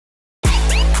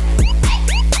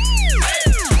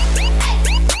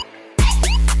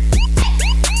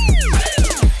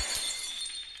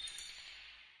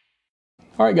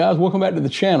All right, guys, welcome back to the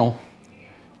channel.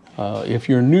 If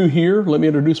you're new here, let me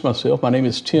introduce myself. My name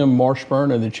is Tim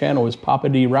Marshburn, and the channel is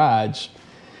Poppa-D Rides.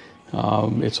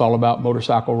 It's all about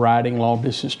motorcycle riding, long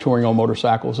distance touring on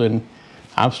motorcycles, and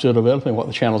I'm still developing what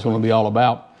the channel is going to be all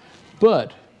about.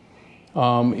 But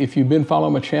if you've been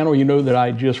following my channel, you know that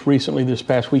I just recently, this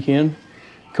past weekend,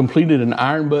 completed an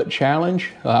Iron Butt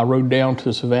Challenge. I rode down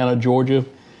to Savannah, Georgia,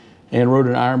 and rode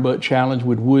an Iron Butt Challenge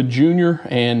with Wood Jr.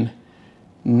 and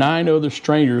 9 other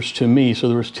strangers to me. So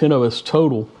there was 10 of us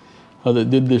total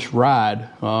that did this ride.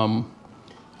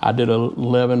 I did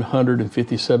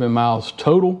 1,157 miles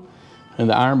total, and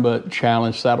the Iron Butt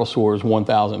Challenge saddle score is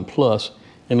 1,000 plus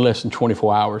in less than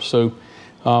 24 hours. So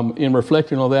in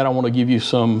reflecting on that, I want to give you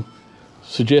some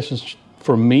suggestions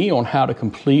for me on how to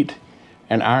complete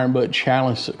an Iron Butt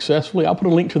Challenge successfully. I'll put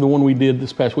a link to the one we did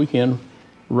this past weekend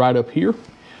right up here.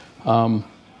 But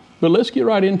let's get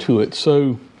right into it.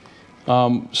 So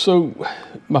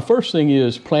my first thing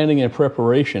is planning and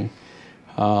preparation.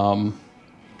 Part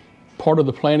of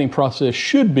the planning process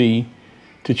should be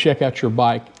to check out your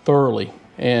bike thoroughly.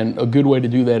 And a good way to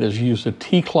do that is use the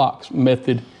TCLOCK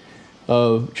method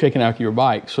of checking out your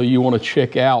bike. So you want to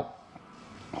check out,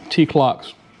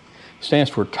 TCLOCK stands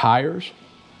for tires,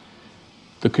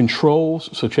 the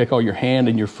controls. So check all your hand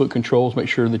and your foot controls. Make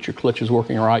sure that your clutch is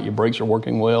working right, your brakes are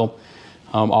working well.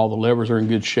 All the levers are in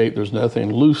good shape. There's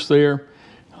nothing loose there.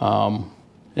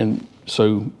 And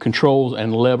so controls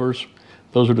and levers,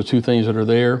 those are the two things that are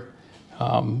there.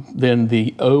 Then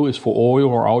the O is for oil,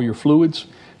 or all your fluids.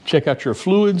 Check out your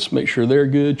fluids, make sure they're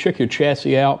good. Check your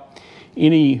chassis out.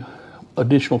 Any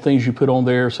additional things you put on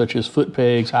there, such as foot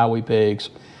pegs, highway pegs,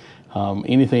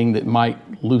 anything that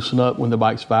might loosen up when the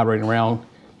bike's vibrating around,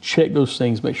 check those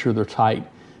things, make sure they're tight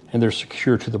and they're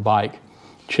secure to the bike.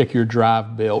 Check your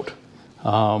drive belt.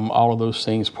 All of those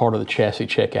things, part of the chassis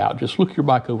checkout. Just look your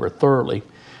bike over thoroughly,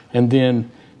 and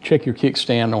then check your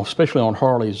kickstand, especially on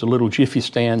Harleys. The little Jiffy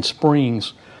stand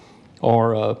springs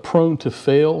are prone to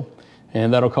fail,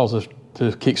 and that'll cause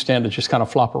the kickstand to just kind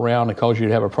of flop around and cause you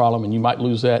to have a problem, and you might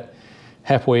lose that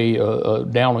halfway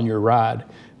down on your ride.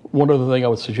 One other thing I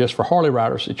would suggest for Harley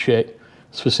riders to check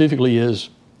specifically is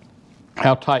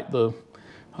how tight the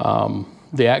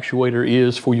actuator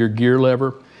is for your gear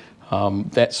lever.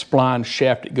 That spline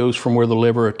shaft that goes from where the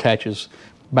lever attaches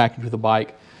back into the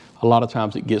bike, a lot of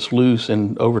times it gets loose,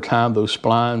 and over time those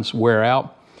splines wear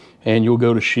out, and you'll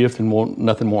go to shift and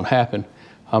nothing won't happen.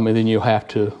 And then you'll have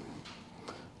to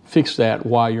fix that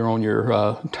while you're on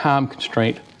your time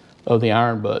constraint of the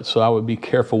Iron Butt. So I would be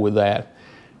careful with that.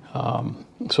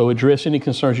 So address any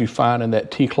concerns you find in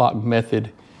that TCLOCK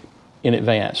method in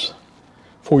advance.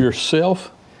 For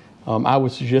yourself, I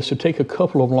would suggest to take a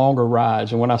couple of longer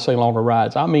rides. And when I say longer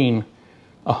rides, I mean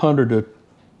 100 to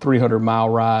 300 mile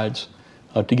rides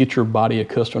to get your body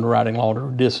accustomed to riding longer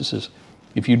distances.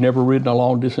 If you've never ridden a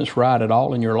long distance ride at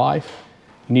all in your life,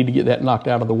 you need to get that knocked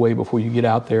out of the way before you get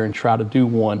out there and try to do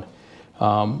one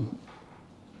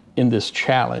in this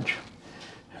challenge.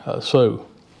 So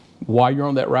while you're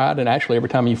on that ride, and actually every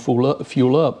time you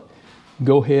fuel up,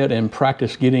 go ahead and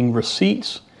practice getting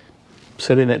receipts.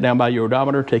 Setting that down by your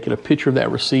odometer, taking a picture of that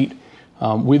receipt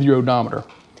with your odometer.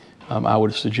 I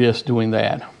would suggest doing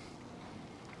that.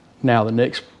 Now, the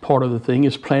next part of the thing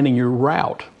is planning your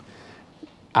route.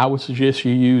 I would suggest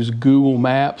you use Google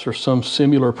Maps or some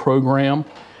similar program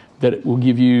that will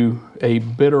give you a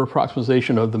better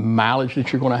approximation of the mileage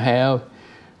that you're going to have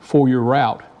for your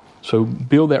route. So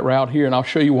build that route here, and I'll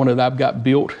show you one that I've got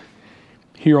built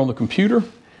here on the computer.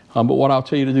 But what I'll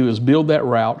tell you to do is build that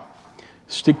route.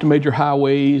 Stick to major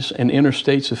highways and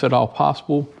interstates if at all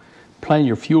possible. Plan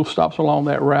your fuel stops along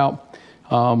that route.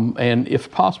 And if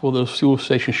possible, those fuel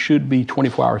stations should be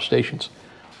 24-hour stations.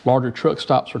 Larger truck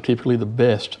stops are typically the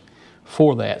best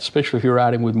for that, especially if you're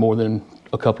riding with more than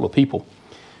a couple of people.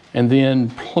 And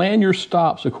then plan your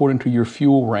stops according to your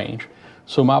fuel range.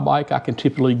 So my bike, I can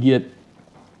typically get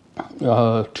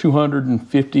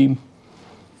 250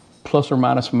 plus or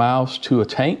minus miles to a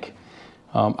tank.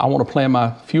 I want to plan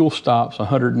my fuel stops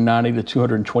 190 to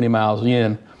 220 miles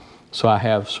in, so I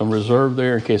have some reserve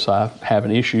there in case I have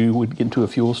an issue with getting to a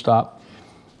fuel stop,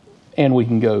 and we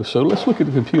can go. So let's look at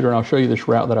the computer, and I'll show you this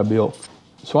route that I built.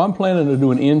 So I'm planning to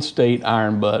do an in-state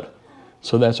Iron Butt.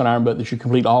 So that's an Iron Butt that you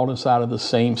complete all inside of the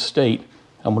same state.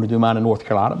 I'm going to do mine in North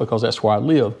Carolina because that's where I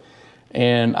live.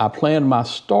 And I planned my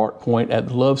start point at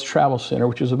the Love's Travel Center,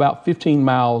 which is about 15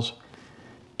 miles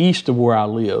east of where I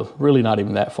live, really not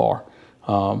even that far.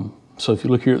 So if you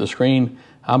look here at the screen,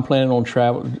 I'm planning on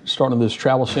starting this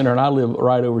travel center, and I live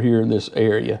right over here in this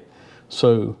area.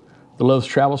 So the Love's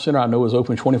Travel Center I know is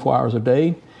open 24 hours a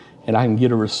day, and I can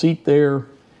get a receipt there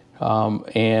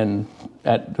and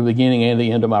at the beginning and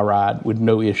the end of my ride with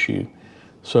no issue.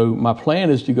 So my plan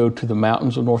is to go to the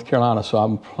mountains of North Carolina. So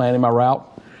I'm planning my route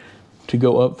to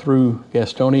go up through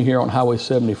Gastonia here on Highway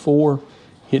 74,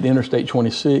 hit Interstate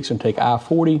 26 and take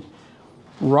I-40.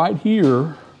 Right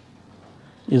here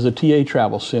is a TA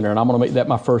travel center, and I'm gonna make that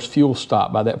my first fuel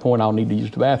stop. By that point, I'll need to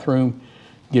use the bathroom,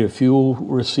 get a fuel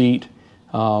receipt,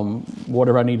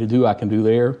 whatever I need to do, I can do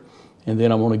there. And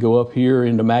then I'm gonna go up here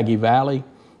into Maggie Valley.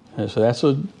 And so that's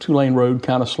a 2-lane road,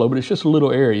 kind of slow, but it's just a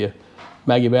little area.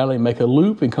 Maggie Valley, make a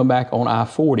loop and come back on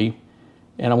I-40,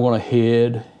 and I'm gonna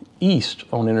head east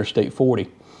on Interstate 40.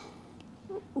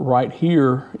 Right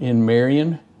here in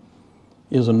Marion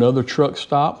is another truck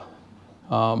stop,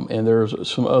 and there's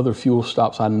some other fuel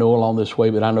stops I know along this way,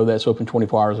 but I know that's open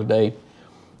 24 hours a day.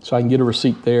 So I can get a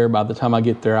receipt there. By the time I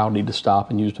get there, I'll need to stop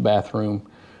and use the bathroom,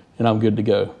 and I'm good to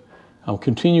go. I'm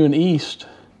continuing east.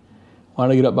 When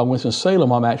I get up by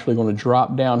Winston-Salem, I'm actually going to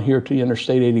drop down here to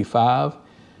Interstate 85,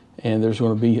 and there's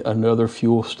going to be another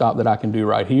fuel stop that I can do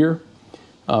right here.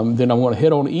 Then I'm going to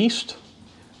head on east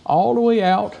all the way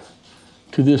out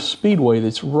to this speedway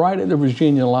that's right at the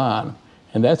Virginia line,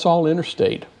 and that's all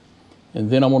interstate. And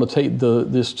then I'm going to take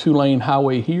this 2-lane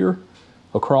highway here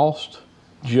across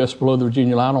just below the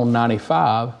Virginia line on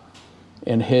 95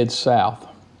 and head south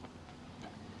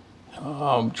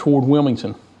toward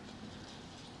Wilmington.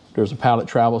 There's a Pilot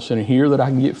Travel Center here that I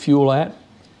can get fuel at.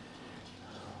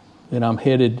 Then I'm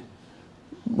headed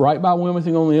right by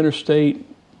Wilmington on the interstate.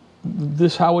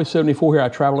 This Highway 74 here, I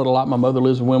travel it a lot. My mother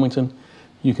lives in Wilmington.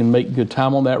 You can make good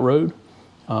time on that road.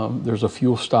 There's a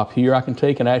fuel stop here I can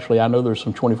take, and actually I know there's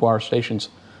some 24-hour stations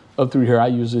up through here. I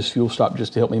use this fuel stop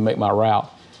just to help me make my route.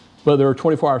 But there are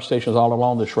 24-hour stations all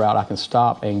along this route. I can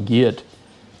stop and get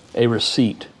a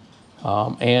receipt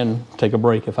and take a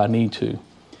break if I need to.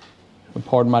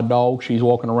 Pardon my dog, she's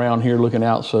walking around here looking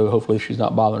out, so hopefully she's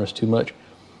not bothering us too much.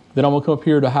 Then I'm gonna come up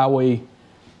here to Highway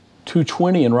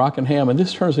 220 in Rockingham, and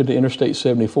this turns into Interstate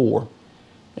 74.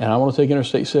 And I want to take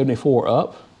Interstate 74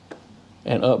 up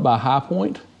and up by High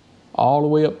Point, all the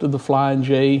way up to the Flying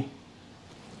J,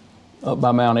 up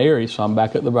by Mount Airy, so I'm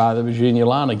back up by the Virginia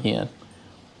line again.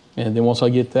 And then once I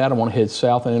get that, I want to head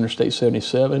south on Interstate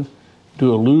 77,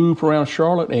 do a loop around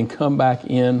Charlotte, and come back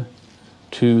in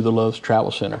to the Love's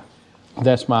Travel Center.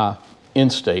 That's my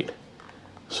end state.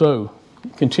 So,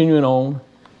 continuing on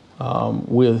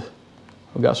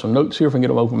I've got some notes here if I can get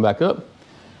them open back up.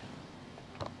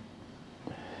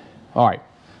 All right,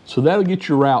 so that'll get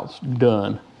your routes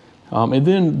done. And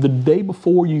then the day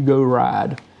before you go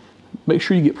ride, make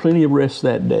sure you get plenty of rest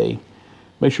that day.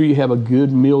 Make sure you have a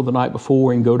good meal the night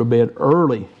before and go to bed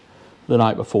early the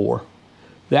night before.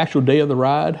 The actual day of the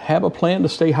ride, have a plan to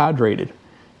stay hydrated.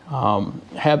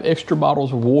 Have extra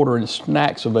bottles of water and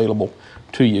snacks available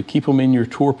to you. Keep them in your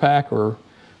tour pack or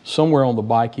somewhere on the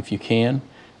bike if you can.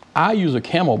 I use a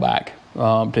Camelback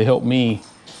to help me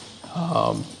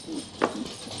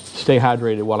stay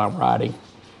hydrated while I'm riding.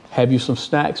 Have you some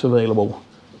snacks available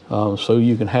so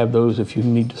you can have those if you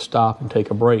need to stop and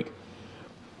take a break.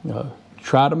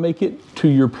 Try to make it to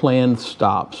your planned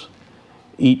stops.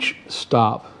 Each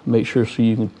stop, make sure so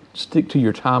you can stick to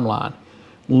your timeline.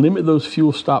 Limit those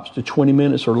fuel stops to 20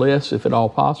 minutes or less if at all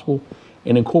possible,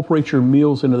 and incorporate your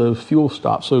meals into those fuel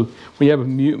stops. So when you have a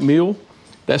meal,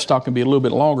 that stop can be a little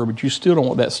bit longer, but you still don't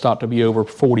want that stop to be over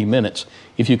 40 minutes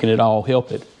if you can at all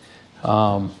help it.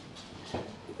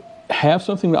 Have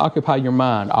something to occupy your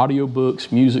mind,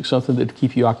 audiobooks, music, something that to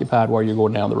keep you occupied while you're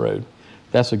going down the road.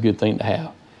 That's a good thing to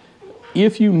have.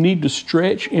 If you need to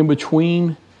stretch in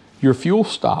between your fuel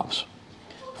stops,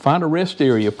 find a rest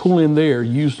area, pull in there,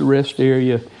 use the rest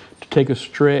area to take a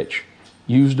stretch,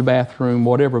 use the bathroom,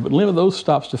 whatever, but limit those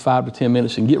stops to 5 to 10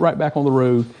 minutes and get right back on the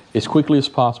road as quickly as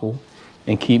possible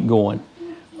and keep going.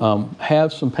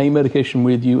 Have some pain medication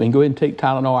with you and go ahead and take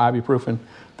Tylenol, ibuprofen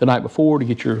the night before to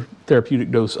get your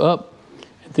therapeutic dose up,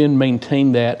 and then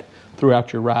maintain that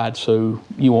throughout your ride so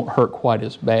you won't hurt quite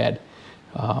as bad.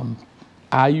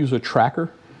 I use a tracker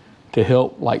to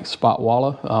help, like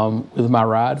Spotwalla, with my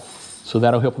ride, so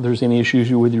that'll help if there's any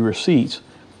issues with your receipts.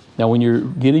 Now when you're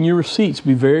getting your receipts,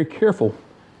 be very careful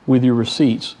with your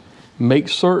receipts. Make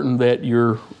certain that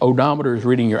your odometer is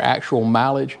reading your actual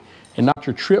mileage and not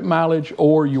your trip mileage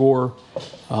or your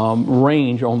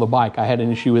range on the bike. I had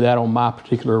an issue with that on my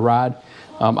particular ride.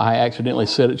 I accidentally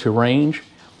set it to range,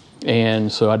 and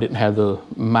so I didn't have the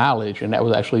mileage, and that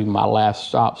was actually my last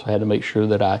stop, so I had to make sure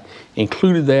that I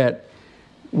included that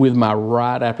with my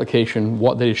ride application,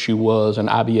 what the issue was, and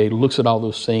IBA looks at all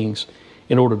those things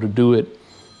in order to do it.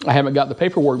 I haven't got the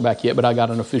paperwork back yet, but I got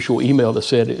an official email that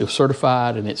said it was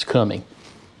certified and it's coming.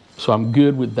 So I'm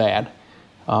good with that.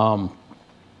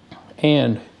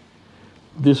 And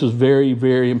this is very,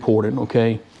 very important,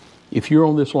 okay? If you're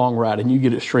on this long ride and you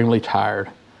get extremely tired,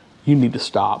 you need to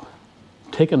stop.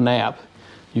 Take a nap.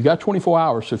 You got 24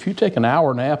 hours, so if you take an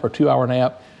hour nap or 2-hour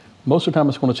nap, most of the time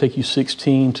it's going to take you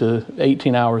 16 to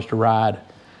 18 hours to ride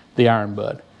the Iron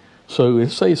Bud. So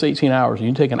say it's 18 hours, and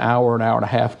you take an hour and a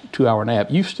half, 2-hour nap,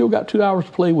 you've still got 2 hours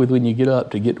to play with when you get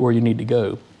up to get to where you need to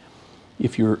go.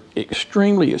 If you're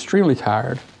extremely, extremely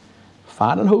tired,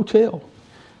 find a hotel.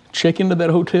 Check into that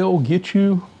hotel, get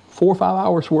you 4 or 5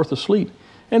 hours worth of sleep.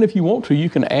 And if you want to, you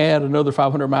can add another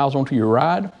 500 miles onto your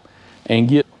ride and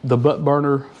get the butt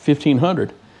burner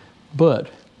 1500. But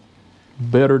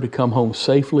better to come home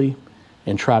safely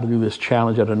and try to do this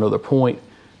challenge at another point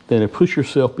than to push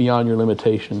yourself beyond your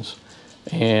limitations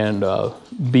and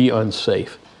be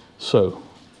unsafe. So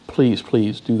please,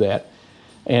 please do that.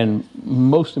 And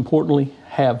most importantly,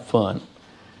 have fun.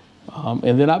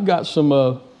 And then I've got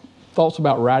some thoughts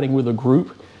about riding with a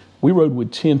group. We rode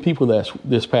with 10 people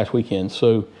this past weekend.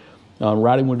 So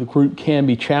riding with a group can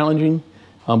be challenging,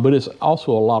 but it's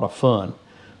also a lot of fun.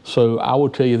 So I will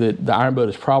tell you that the Iron Bud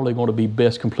is probably going to be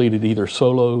best completed either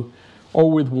solo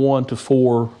or with 1 to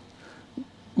 4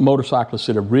 motorcyclists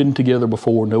that have ridden together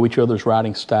before, know each other's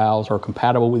riding styles, are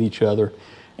compatible with each other,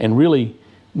 and really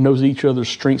knows each other's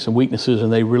strengths and weaknesses,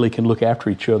 and they really can look after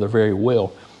each other very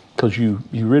well. Because you've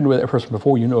ridden with that person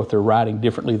before, you know if they're riding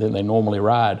differently than they normally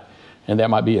ride, and that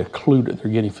might be a clue that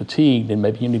they're getting fatigued, and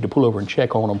maybe you need to pull over and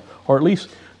check on them, or at least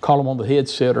call them on the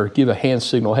headset or give a hand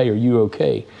signal, hey, are you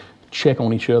okay? Check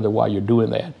on each other while you're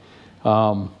doing that.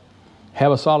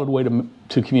 Have a solid way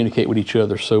to communicate with each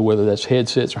other. So whether that's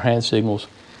headsets or hand signals,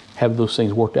 have those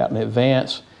things worked out in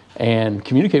advance and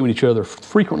communicate with each other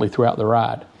frequently throughout the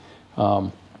ride.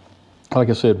 Like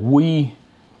I said, we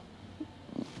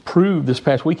proved this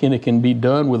past weekend it can be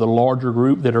done with a larger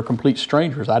group that are complete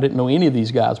strangers. I didn't know any of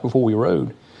these guys before we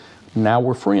rode. Now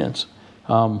we're friends.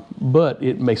 But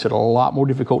it makes it a lot more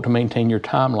difficult to maintain your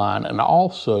timeline. And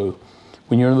also,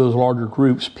 when you're in those larger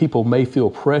groups, people may feel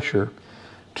pressure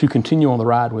to continue on the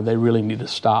ride when they really need to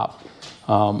stop.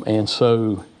 And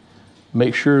so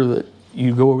make sure that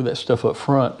you go over that stuff up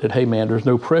front, that, hey man, there's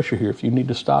no pressure here. If you need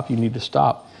to stop, you need to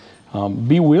stop.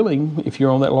 Be willing, if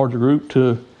you're on that larger group,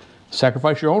 to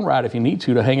sacrifice your own ride if you need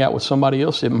to hang out with somebody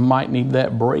else that might need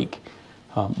that break.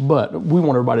 But we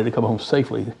want everybody to come home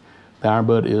safely. The Iron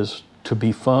Bud is to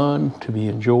be fun, to be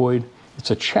enjoyed.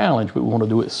 It's a challenge, but we want to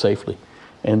do it safely.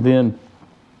 And then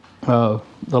the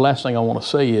last thing I want to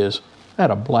say is I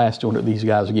had a blast doing it with these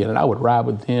guys again, and I would ride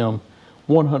with them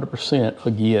 100%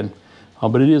 again.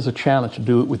 But it is a challenge to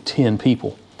do it with 10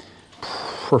 people.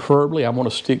 Preferably, I want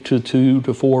to stick to 2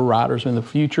 to 4 riders in the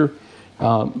future,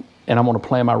 and I'm going to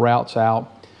plan my routes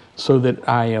out so that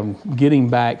I am getting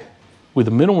back with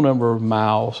a minimal number of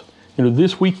miles. You know,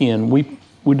 this weekend we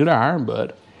did our Iron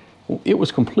Bud. It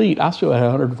was complete. I still had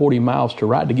 140 miles to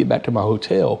ride to get back to my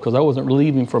hotel because I wasn't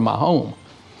leaving from my home.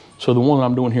 So the one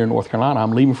I'm doing here in North Carolina,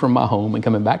 I'm leaving from my home and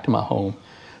coming back to my home.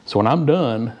 So when I'm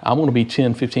done, I'm going to be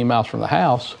 10, 15 miles from the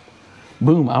house.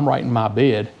 Boom, I'm right in my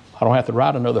bed. I don't have to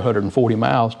ride another 140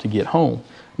 miles to get home.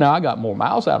 Now, I got more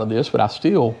miles out of this, but I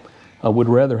still would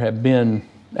rather have been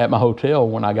at my hotel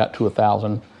when I got to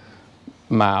 1,000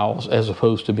 miles as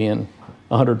opposed to being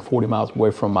 140 miles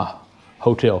away from my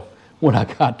hotel when I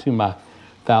got to my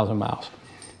 1,000 miles.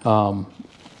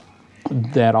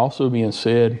 That also being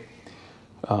said,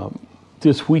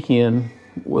 this weekend,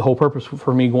 the whole purpose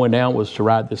for me going down was to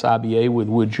ride this IBA with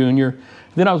Wood Jr.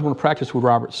 Then I was going to practice with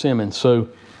Robert Simmons. So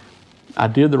I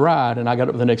did the ride, and I got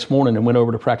up the next morning and went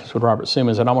over to practice with Robert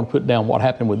Simmons, and I'm going to put down what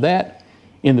happened with that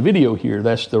in the video here.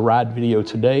 That's the ride video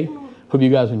today. Hope you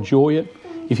guys enjoy it.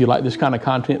 If you like this kind of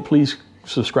content, please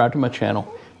subscribe to my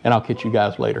channel, and I'll catch you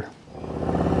guys later.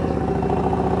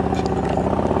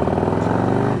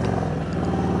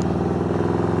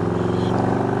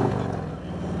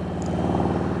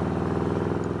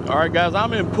 All right, guys,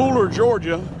 I'm in Pooler,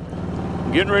 Georgia,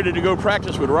 getting ready to go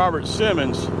practice with Robert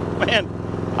Simmons. Man,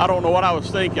 I don't know what I was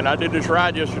thinking. I did this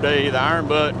ride yesterday, the Iron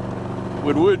Bud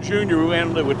with Wood Jr. We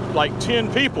ended with like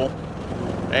 10 people,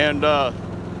 and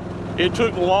it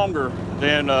took longer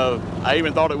than I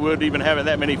even thought it would, even having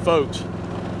that many folks.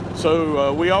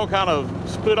 So we all kind of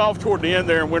split off toward the end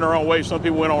there and went our own way. Some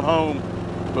people went on home,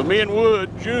 but me and Wood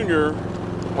Jr.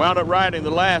 wound up riding the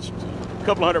last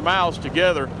couple hundred miles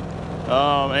together.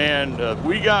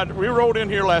 We rode in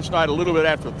here last night a little bit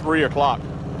after 3 o'clock.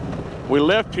 We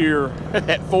left here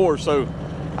at 4, so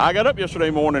I got up yesterday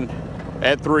morning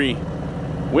at 3,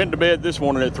 went to bed this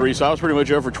morning at 3, so I was pretty much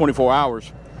up for 24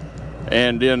 hours.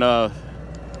 And then I've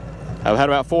had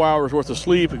about 4 hours worth of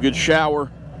sleep, a good shower,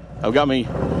 I've got me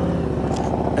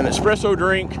an espresso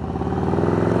drink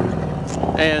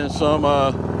and some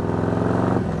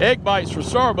egg bites from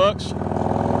Starbucks.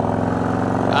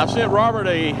 I sent Robert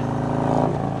a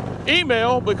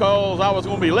email because I was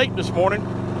going to be late this morning,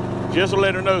 just to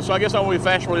let her know. So I guess I'm going to be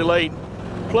fashionably late.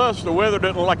 Plus, the weather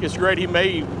doesn't look like it's great. He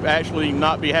may actually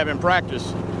not be having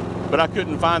practice, but I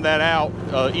couldn't find that out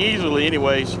easily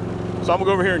anyways. So I'm going to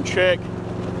go over here and check.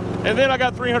 And then I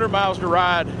got 300 miles to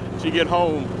ride to get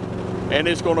home, and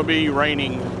it's going to be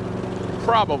raining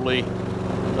probably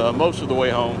most of the way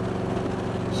home.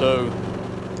 So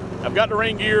I've got the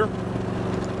rain gear,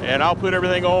 and I'll put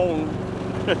everything on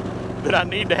that I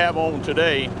need to have on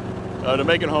today to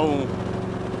make it home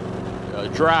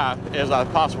dry as I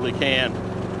possibly can,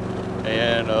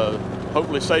 and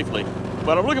hopefully safely.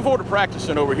 But I'm looking forward to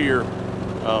practicing over here.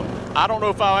 I don't know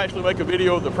if I'll actually make a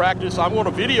video of the practice. I'm going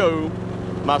to video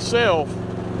myself,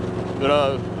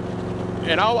 but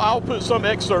and I'll put some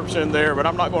excerpts in there, but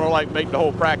I'm not going to like make the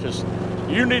whole practice.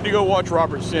 You need to go watch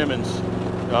Robert Simmons.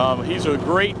 He's a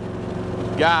great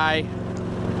guy,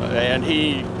 and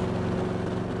he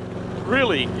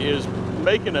really is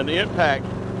making an impact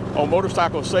on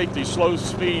motorcycle safety, slow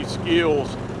speed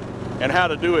skills, and how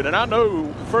to do it. And I know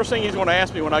the first thing he's going to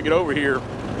ask me when I get over here,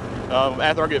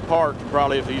 after I get parked,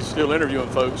 probably if he's still interviewing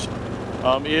folks,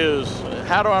 is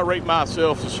how do I rate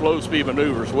myself to slow speed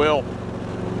maneuvers? Well,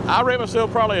 I rate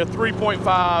myself probably a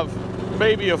 3.5,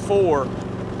 maybe a 4.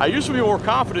 I used to be more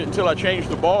confident until I changed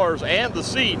the bars and the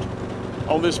seat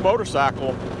on this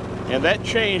motorcycle, and that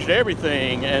changed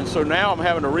everything. And so now I'm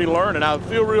having to relearn, and I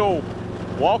feel real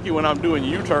walky when I'm doing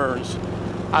U-turns.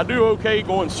 I do okay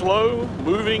going slow,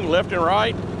 moving left and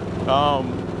right,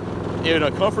 in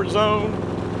a comfort zone,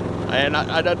 and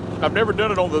I've never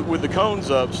done it with the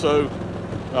cones up. So,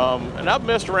 and I've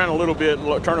messed around a little bit,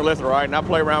 turning left and right, and I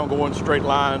play around going straight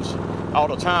lines all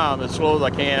the time as slow as I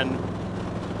can.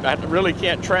 I really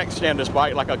can't track stand this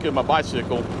bike like I could my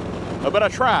bicycle, but I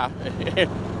try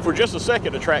for just a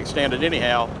second to track stand it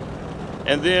anyhow.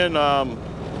 And then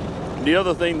the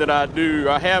other thing that I do,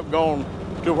 I have gone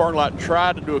to a parking lot and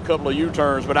tried to do a couple of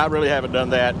U-turns, but I really haven't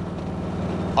done that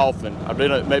often. I've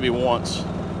done it maybe once.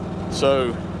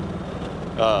 So,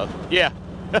 yeah.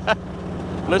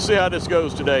 Let's see how this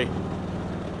goes today.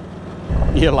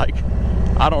 Yeah, like,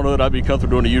 I don't know that I'd be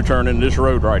comfortable doing a U-turn in this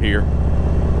road right here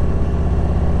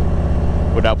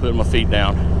without putting my feet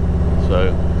down. So,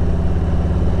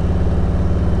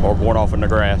 or going off in the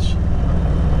grass.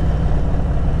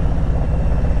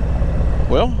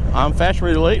 Well, I'm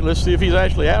fashionably late. Let's see if he's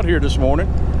actually out here this morning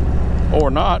or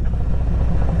not.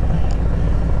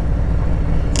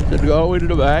 Had to go all the way to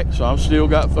the back, so I've still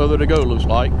got further to go, looks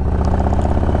like.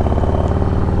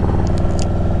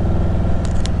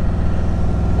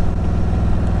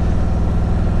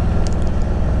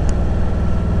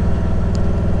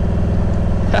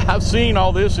 I've seen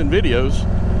all this in videos.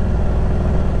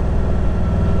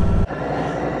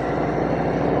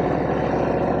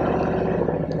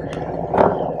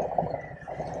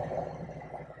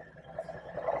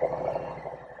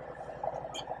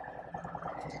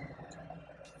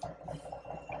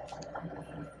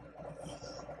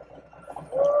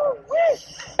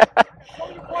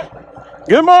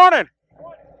 Good morning.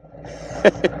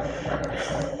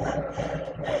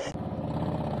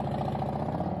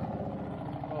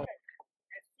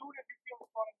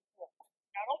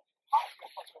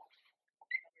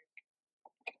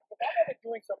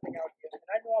 Doing something out here, and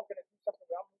I know I'm going to do something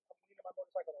where I'm leaning my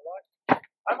motorcycle a lot,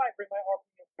 I might bring my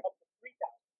RPM up to 3,000.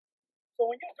 So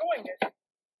when you're doing this,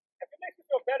 if it makes you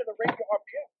feel better to raise your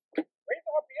RPM, raise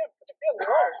the RPM, because if they're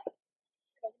low,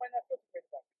 you might not feel too great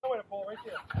about it. I'm going to pull right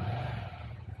there.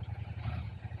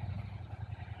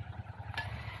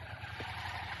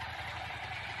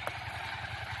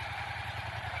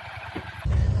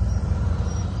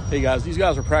 Hey guys, these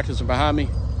guys are practicing behind me.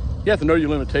 You have to know your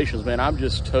limitations, man. I'm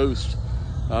just toast.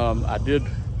 I did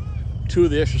 2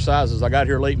 of the exercises. I got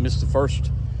here late, missed the first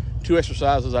 2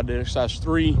 exercises. I did exercise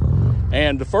 3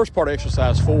 and the first part of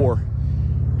exercise 4.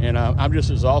 And I'm just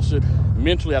exhausted.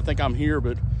 Mentally, I think I'm here,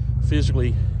 but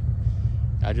physically,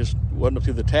 I just wasn't up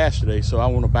to the task today. So I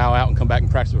want to bow out and come back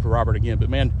and practice with Robert again. But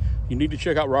man, you need to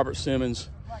check out Robert Simmons'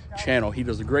 channel. He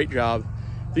does a great job.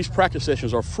 These practice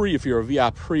sessions are free if you're a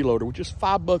VI preloader, which is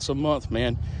 $5 a month,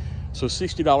 man. So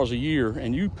 $60 a year,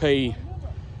 and you pay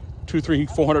 $200,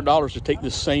 $300, $400 to take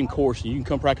this same course, and you can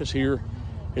come practice here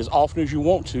as often as you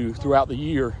want to throughout the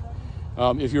year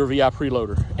if you're a VI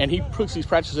preloader. And he puts these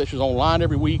practice sessions online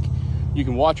every week. You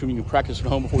can watch them, you can practice at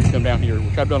home before you come down here,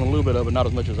 which I've done a little bit of, but not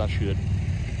as much as I should.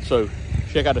 So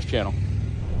check out his channel.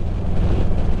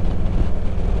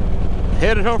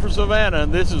 Headed home for Savannah,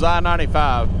 and this is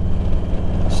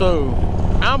I-95. So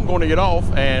I'm going to get off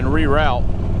and reroute.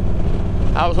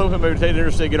 I was hoping maybe to take the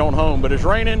interstate, get on home, but it's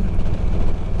raining.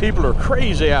 People are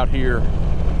crazy out here,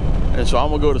 and so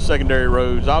I'm gonna go to secondary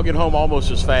roads. I'll get home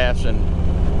almost as fast, and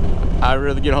I'd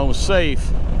rather get home safe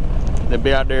than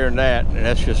be out there in that. And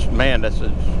that's just, man, that's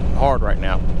hard right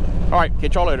now. All right,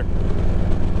 catch y'all later.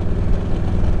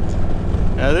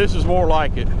 Now this is more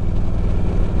like it.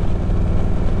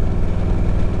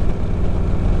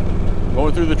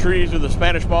 Going through the trees with the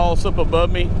Spanish balls up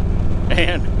above me,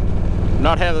 and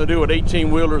not having to do with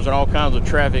 18-wheelers and all kinds of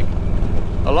traffic.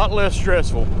 A lot less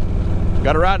stressful.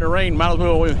 Got to ride in the rain, might as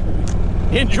well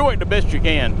enjoy it the best you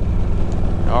can.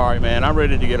 All right, man, I'm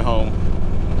ready to get home.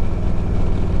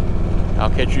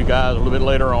 I'll catch you guys a little bit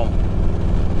later on.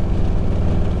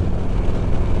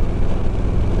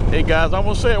 Hey guys, I'm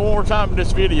gonna say it one more time in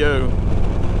this video.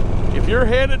 If you're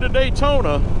headed to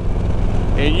Daytona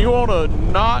and you wanna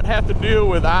not have to deal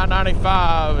with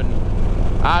I-95 and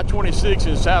I-26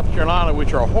 in South Carolina,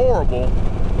 which are horrible,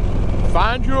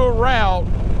 find you a route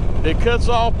that cuts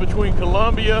off between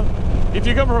Columbia. If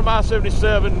you're coming from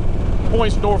I-77,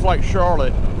 points north like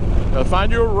Charlotte,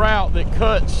 find you a route that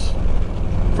cuts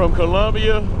from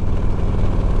Columbia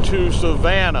to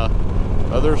Savannah.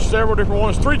 There's several different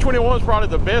ones. 321 is probably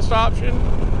the best option,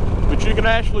 but you can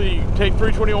actually take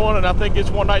 321, and I think it's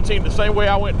 119 the same way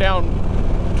I went down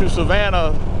to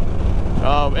Savannah,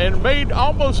 and made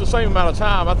almost the same amount of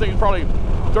time. I think it's probably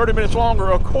 30 minutes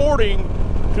longer according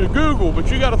to Google,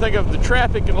 but you got to think of the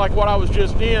traffic, and like what I was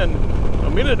just in a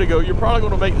minute ago, you're probably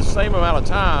going to make the same amount of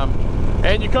time.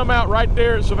 And you come out right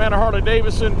there at Savannah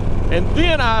Harley-Davidson, and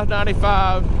then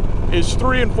I-95 is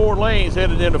 3 and 4 lanes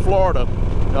headed into Florida,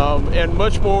 and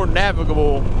much more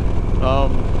navigable.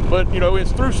 But you know,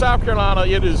 it's through South Carolina.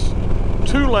 It is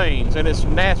 2 lanes, and it's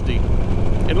nasty.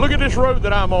 And look at this road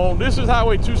that I'm on. This is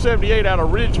Highway 278 out of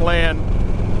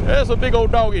Ridgeland. That's a big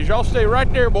old doggies. Y'all stay right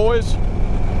there, boys.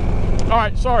 All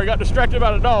right, sorry, got distracted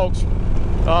by the dogs.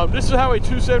 This is Highway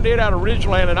 278 out of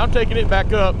Ridgeland, and I'm taking it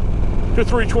back up to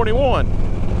 321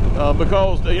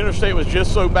 because the interstate was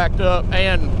just so backed up,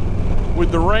 and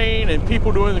with the rain and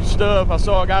people doing stuff, I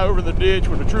saw a guy over the ditch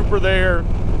with a trooper there.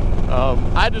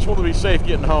 I just want to be safe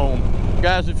getting home.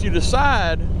 Guys, if you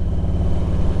decide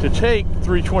to take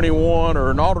 321 or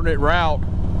an alternate route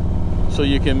so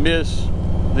you can miss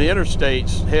the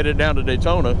interstates headed down to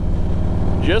Daytona,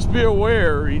 just be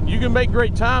aware, you can make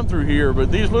great time through here,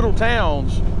 but these little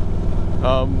towns,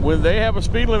 when they have a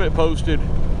speed limit posted,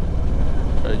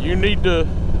 you need to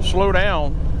slow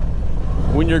down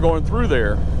when you're going through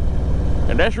there.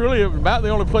 And that's really about the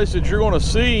only place that you're going to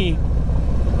see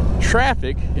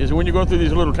traffic, is when you're going through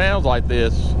these little towns like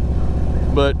this.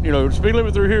 But you know, the speed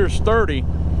limit through here is 30,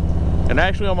 and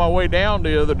actually on my way down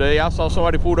the other day I saw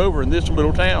somebody pulled over in this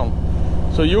little town.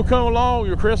 So you'll come along,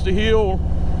 you'll crest the hill,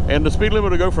 and the speed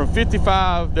limit will go from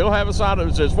 55. They'll have a sign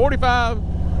that says 45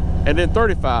 and then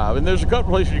 35, and there's a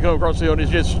couple places you come across the hill and it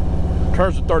just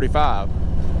turns to 35.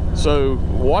 So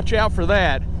watch out for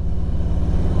that.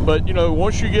 But you know,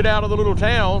 once you get out of the little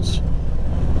towns,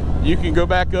 you can go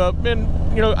back up, and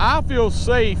you know, I feel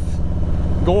safe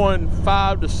going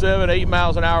 5 to 7, 8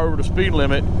 miles an hour over the speed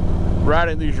limit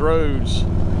riding these roads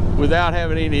without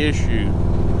having any issue.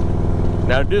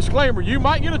 Now, disclaimer, you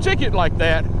might get a ticket like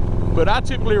that, but I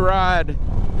typically ride,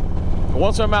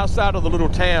 once I'm outside of the little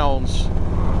towns,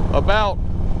 about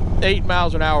 8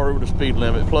 miles an hour over the speed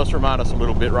limit, plus or minus a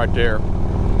little bit right there.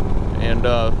 And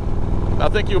I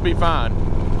think you'll be fine.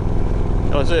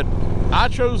 Like I said, I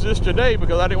chose this today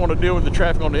because I didn't want to deal with the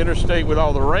traffic on the interstate with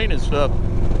all the rain and stuff.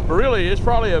 But really, it's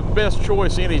probably a best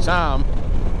choice anytime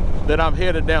that I'm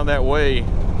headed down that way.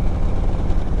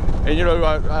 And you know,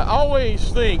 I always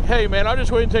think, hey man, I'll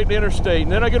just wait and take the interstate.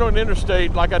 And then I get on the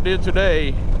interstate like I did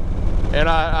today, and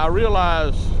I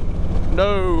realize,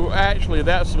 no, actually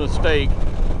that's a mistake.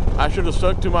 I should have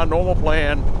stuck to my normal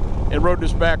plan and rode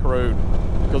this back road,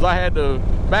 because I had to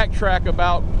backtrack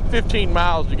about 15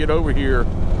 miles to get over here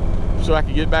so I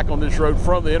could get back on this road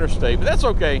from the interstate. But that's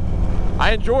okay.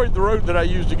 I enjoyed the road that I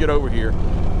used to get over here.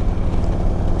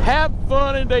 Have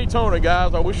fun in Daytona,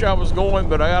 guys. I wish I was going,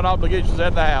 but I got obligations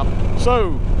at the house.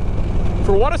 So,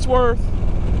 for what it's worth,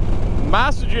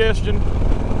 my suggestion,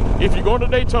 if you're going to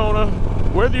Daytona,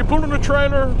 whether you're pulling a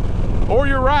trailer or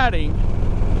you're riding,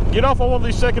 get off on one of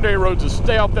these secondary roads and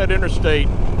stay off that interstate.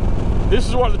 This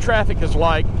is what the traffic is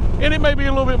like, and it may be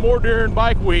a little bit more during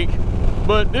bike week,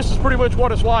 but this is pretty much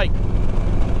what it's like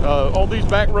on these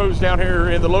back roads down here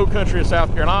in the low country of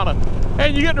South Carolina.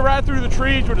 And you get to ride through the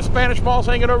trees with the Spanish moss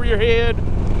hanging over your head.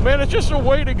 Man, it's just a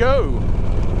way to go.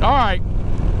 All right,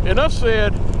 enough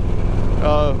said.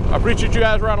 I appreciate you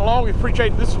guys riding along. We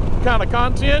appreciate this kind of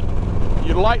content.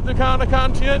 You like the kind of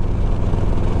content?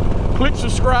 Click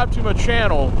subscribe to my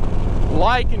channel,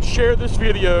 like and share this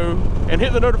video, and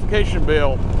hit the notification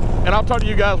bell. And I'll talk to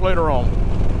you guys later on.